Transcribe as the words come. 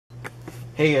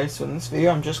Hey guys, so in this video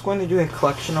I'm just going to do a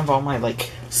collection of all my like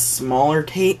smaller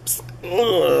tapes.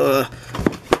 Ugh.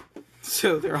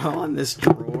 So they're all in this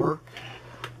drawer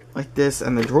like this,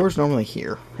 and the drawer's normally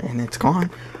here and it's gone.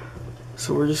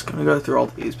 So we're just gonna go through all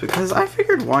these because I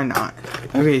figured why not.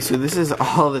 Okay, so this is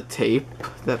all the tape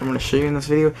that I'm gonna show you in this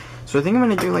video. So I think I'm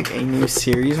gonna do like a new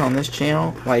series on this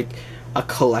channel, like a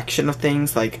collection of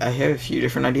things. Like I have a few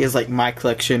different ideas, like my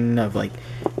collection of like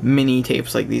mini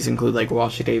tapes. Like these include like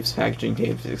washi tapes, packaging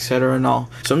tapes, etc. and all.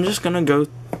 So I'm just gonna go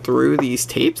through these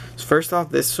tapes. So first off,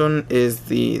 this one is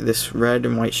this red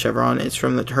and white chevron. It's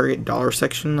from the Target dollar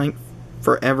section like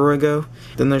forever ago.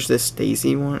 Then there's this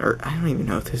Daisy one, or I don't even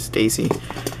know if this is Daisy.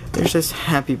 There's this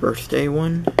happy birthday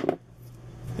one.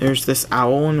 There's this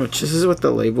owl one, which this is what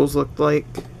the labels looked like.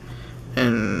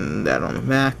 And that on the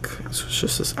back, so it's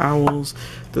just this owls.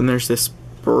 Then there's this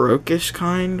Baroque-ish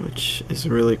kind, which is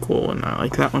really cool, and I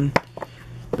like that one.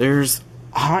 There's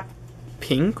hot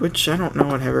pink, which I don't know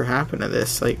what ever happened to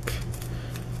this. Like,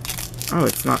 oh,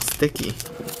 it's not sticky.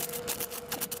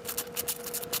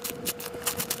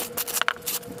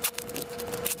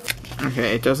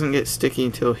 Okay, it doesn't get sticky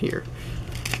until here.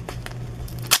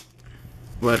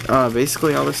 But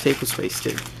basically all this tape was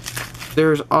wasted.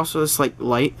 There's also this like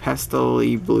light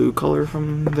pastel-y blue color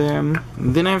from them.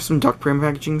 Then I have some Duct brand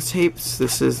packaging tapes.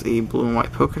 This is a blue and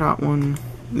white polka dot one.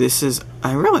 This is,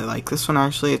 I really like this one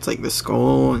actually. It's like the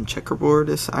skull and checkerboard.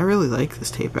 I really like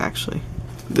this tape actually.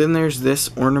 Then there's this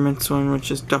ornaments one, which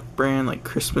is Duct brand, like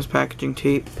Christmas packaging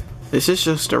tape. This is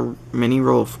just a mini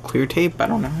roll of clear tape, I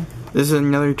don't know. This is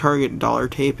another Target dollar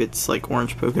tape. It's like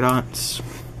orange polka dots.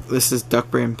 This is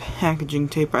Duct brand packaging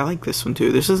tape. I like this one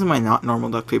too. This is my not normal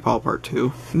duct tape haul part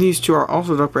 2. These two are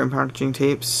also Duct brand packaging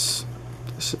tapes.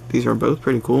 These are both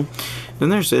pretty cool. Then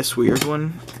there's this weird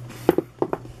one.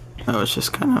 Oh, it's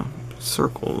just kind of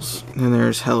circles. Then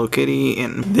there's Hello Kitty,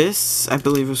 and this I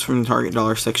believe was from the Target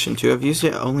dollar section too. I've used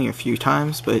it only a few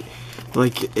times, but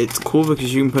like it's cool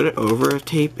because you can put it over a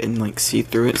tape and like see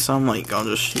through it some. Like I'll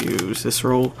just use this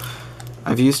roll.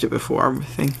 I've used it before, I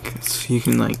think, so you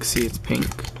can like see it's pink.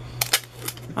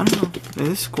 I don't know.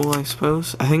 This is cool, I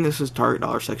suppose. I think this is Target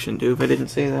dollar section too, if I didn't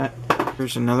say that.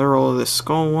 There's another roll of this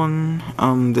skull one.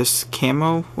 This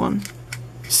camo one.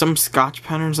 Some Scotch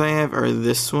patterns I have are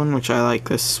this one, which I like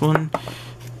this one.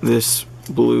 This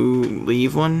blue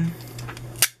leaf one.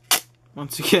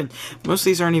 Once again, most of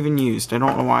these aren't even used. I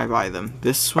don't know why I buy them.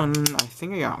 This one, I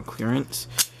think I got on clearance.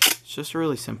 It's just a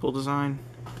really simple design.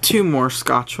 Two more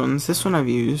Scotch ones. This one I've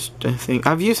used, I think.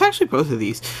 I've used actually both of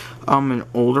these. In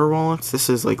older wallets. This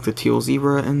is like the teal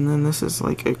zebra, and then this is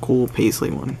like a cool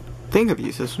paisley one. I think I've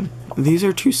used this one. These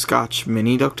are two Scotch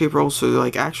mini duct tape rolls, so they're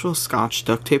like actual Scotch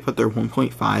duct tape, but they're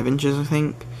 1.5 inches, I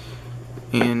think.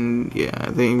 And yeah,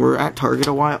 they were at Target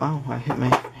a while. Oh, I hit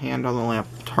my hand on the lamp.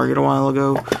 Target a while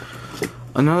ago.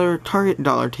 Another Target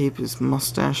dollar tape is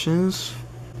mustaches.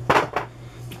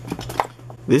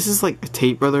 This is like a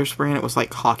Tape Brothers brand. It was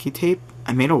like hockey tape.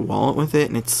 I made a wallet with it,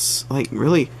 and it's like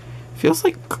really feels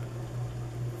like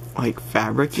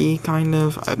fabric-y kind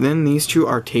of. Then these two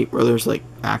are Tape Brothers, like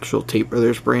actual Tape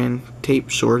Brothers brand tape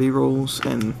shorty rolls,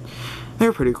 and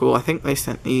they're pretty cool. I think they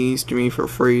sent these to me for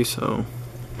free, so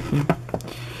yeah.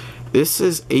 This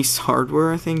is Ace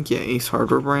Hardware, I think. Yeah, Ace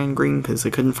Hardware brand green, because I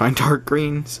couldn't find dark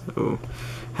green, so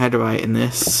I had to buy it in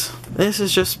this. This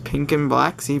is just pink and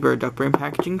black zebra Duct brand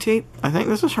packaging tape. I think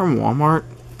this is from Walmart,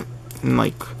 and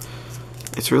like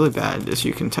it's really bad, as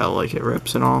you can tell, like it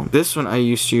rips and all. This one I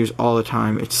used to use all the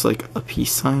time. It's like a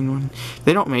peace sign one.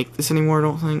 They don't make this anymore, I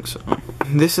don't think, so.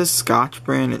 This is Scotch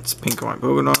brand. It's pink and white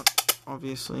polka dot,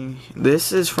 obviously.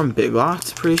 This is from Big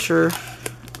Lots, pretty sure.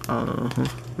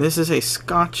 This is a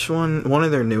Scotch one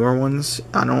of their newer ones.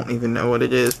 I don't even know what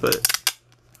it is, but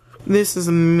this is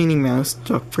a Minnie Mouse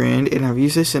Duct brand, and I've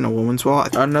used this in a woman's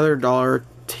wallet. Another dollar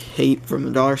tape from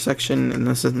the dollar section, and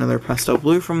this is another pastel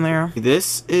blue from there.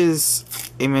 This is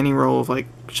a mini roll of like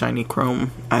shiny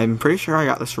chrome. I'm pretty sure I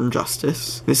got this from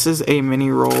Justice. This is a mini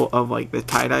roll of like the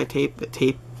tie-dye tape, the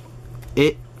tape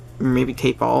it. Maybe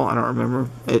Tape All, I don't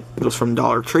remember. It was from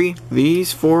Dollar Tree.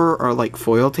 These four are like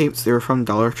foil tapes. They were from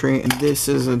Dollar Tree. And this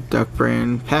is a Duct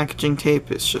brand packaging tape.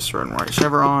 It's just red and white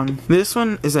chevron. This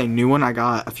one is a new one I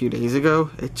got a few days ago.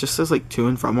 It just says like to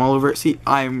and from all over it. See,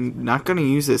 I'm not going to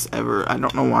use this ever. I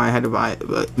don't know why I had to buy it,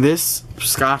 but this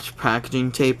Scotch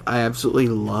packaging tape I absolutely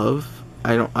love.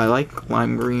 I like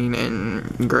lime green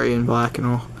and gray and black and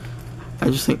all.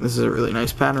 I just think this is a really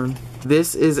nice pattern.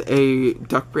 This is a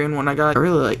Duct brand one I got. I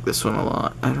really like this one a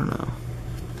lot. I don't know.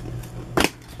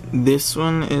 This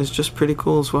one is just pretty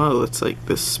cool as well. It's like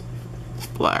this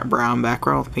black brown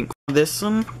background with pink. This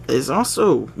one is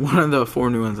also one of the 4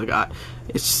 new ones I got.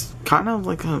 It's kind of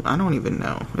like a, I don't even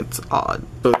know. It's odd.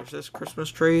 So there's this Christmas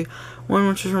tree one,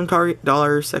 which is from Target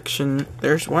dollar section.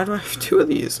 There's, why do I have 2 of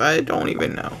these? I don't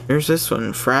even know. There's this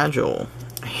one, Fragile.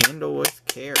 Handle with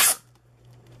care.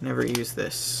 Never used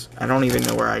this. I don't even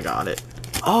know where I got it.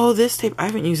 Oh, this tape. I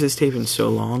haven't used this tape in so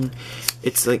long.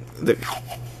 It's like the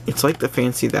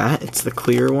fancy that. It's the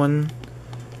clear one.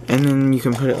 And then you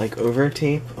can put it like over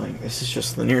tape. Like, this is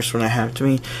just the nearest one I have to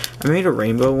me. I made a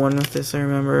rainbow one with this, I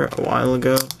remember, a while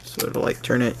ago. So it'll like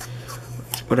turn it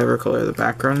whatever color the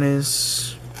background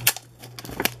is.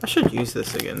 I should use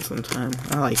this again sometime.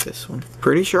 I like this one.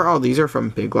 Pretty sure all these are from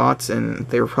Big Lots, and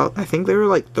they were probably, I think they were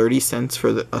like 30 cents for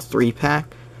a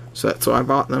 3-pack. So that's why I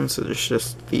bought them. So there's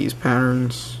just these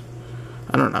patterns.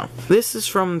 I don't know. This is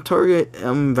from Target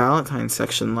Valentine's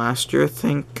section last year, I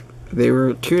think. They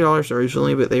were $2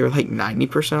 originally, but they were like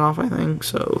 90% off, I think.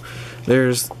 So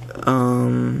there's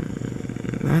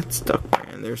that's Duct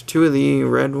brand. There's 2 of the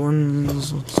red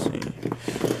ones. Let's see.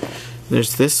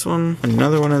 There's this one,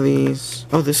 another one of these.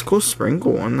 Oh, this cool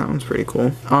sprinkle one. That one's pretty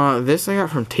cool. This I got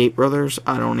from Tape Brothers.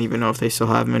 I don't even know if they still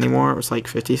have them anymore. It was like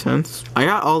 50 cents. I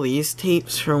got all these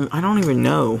tapes from, I don't even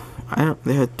know.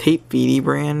 They had Tape BD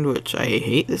brand, which I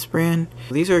hate this brand.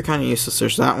 These are kind of useless.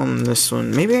 There's that one and this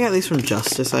one. Maybe I got these from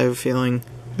Justice, I have a feeling.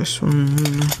 This one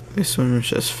was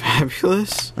just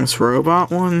fabulous. This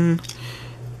robot one.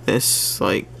 This,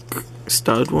 like,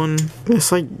 stud one.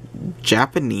 This, like,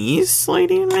 Japanese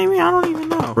lady, maybe? I don't even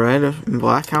know. Red and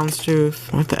black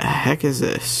houndstooth. What the heck is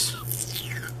this?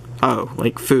 Oh,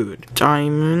 like food.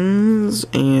 Diamonds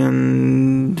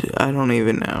and I don't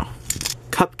even know.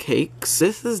 Cupcakes.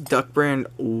 This is Duct brand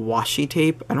washi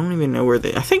tape. I don't even know where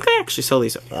I think they actually sell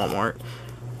these at Walmart.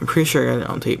 I'm pretty sure I got it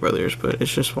on Tape Brothers, but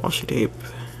it's just washi tape.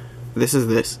 This is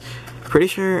this. Pretty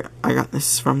sure I got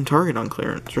this from Target on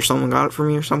clearance, or someone got it for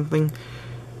me or something.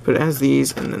 But it has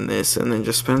these, and then this, and then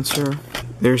just Spencer.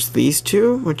 There's these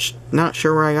 2, which not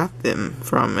sure where I got them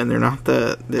from, and they're not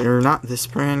this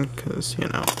brand, because, you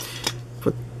know,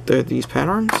 but they're these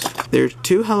patterns. There's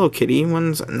 2 Hello Kitty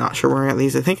ones. I'm not sure where I got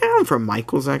these. I think I got them from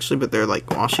Michael's, actually, but they're like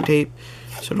washi tape,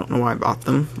 so I don't know why I bought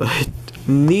them. But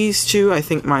these 2, I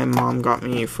think my mom got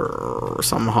me for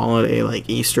some holiday, like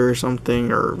Easter or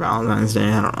something, or Valentine's Day,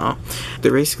 I don't know.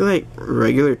 They're basically like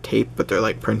regular tape, but they're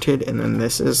like printed, and then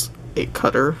this is a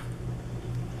cutter.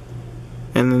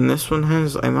 And then this one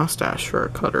has a mustache for a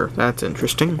cutter. That's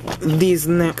interesting. These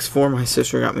next 4 my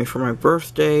sister got me for my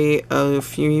birthday a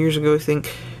few years ago, I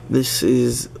think. This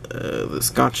is the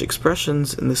Scotch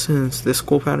Expressions, and this is this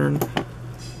cool pattern.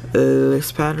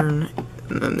 This pattern,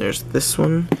 and then there's this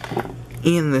one,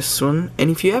 and this one. And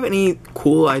if you have any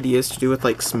cool ideas to do with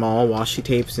like small washi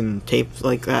tapes and tapes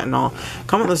like that and all,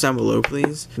 comment those down below,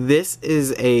 please. This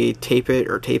is a Tape It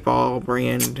or Tape All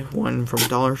brand one from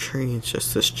Dollar Tree. It's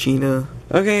just this cheetah.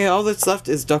 Okay, all that's left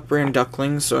is Duct brand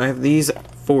ducklings. So I have these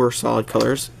 4 solid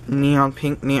colors: neon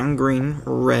pink, neon green,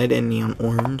 red, and neon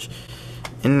orange.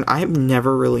 And I have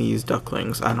never really used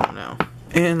ducklings. I don't know.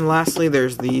 And lastly,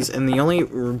 there's these, and the only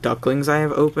ducklings I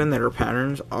have open that are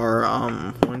patterns are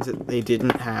ones that they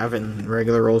didn't have in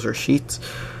regular rolls or sheets.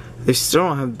 They still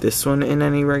don't have this one in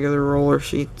any regular roll or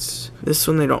sheets. This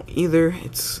one they don't either.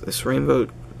 It's this rainbow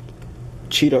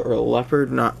cheetah or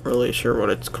leopard, not really sure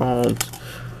what it's called.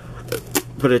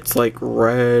 But it's like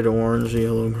red, orange,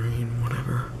 yellow, green,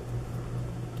 whatever.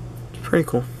 It's pretty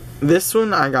cool. This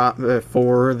one I got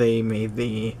before they made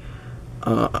the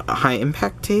high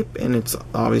impact tape, and it's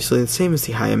obviously the same as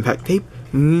the high impact tape.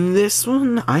 This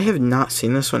one, I have not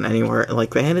seen this one anywhere.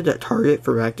 Like, they had it at Target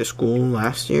for back to school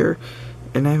last year,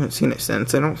 and I haven't seen it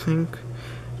since, I don't think.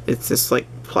 It's this like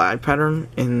plaid pattern,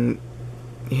 and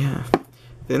yeah.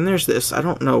 Then there's this. I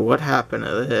don't know what happened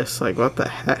to this. Like, what the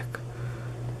heck?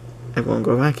 I won't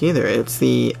go back either. It's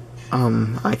the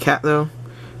iCat though,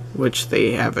 which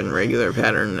they have in regular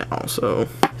pattern now. So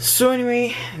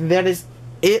anyway, that is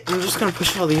it. I'm just gonna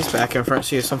push all these back in front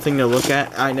so you have something to look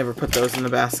at. I never put those in the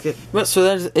basket. But so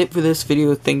that is it for this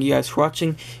video. Thank you guys for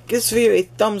watching. Give this video a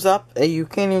thumbs up. You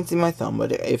can't even see my thumb,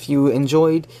 but if you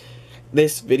enjoyed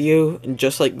this video,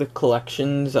 just like the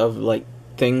collections of like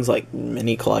things, like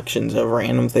mini collections of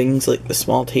random things like the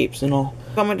small tapes and all,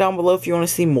 comment down below if you want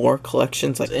to see more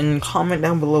collections, and comment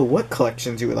down below what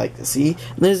collections you would like to see.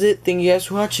 That is it. Thank you guys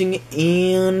for watching,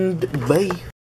 and bye.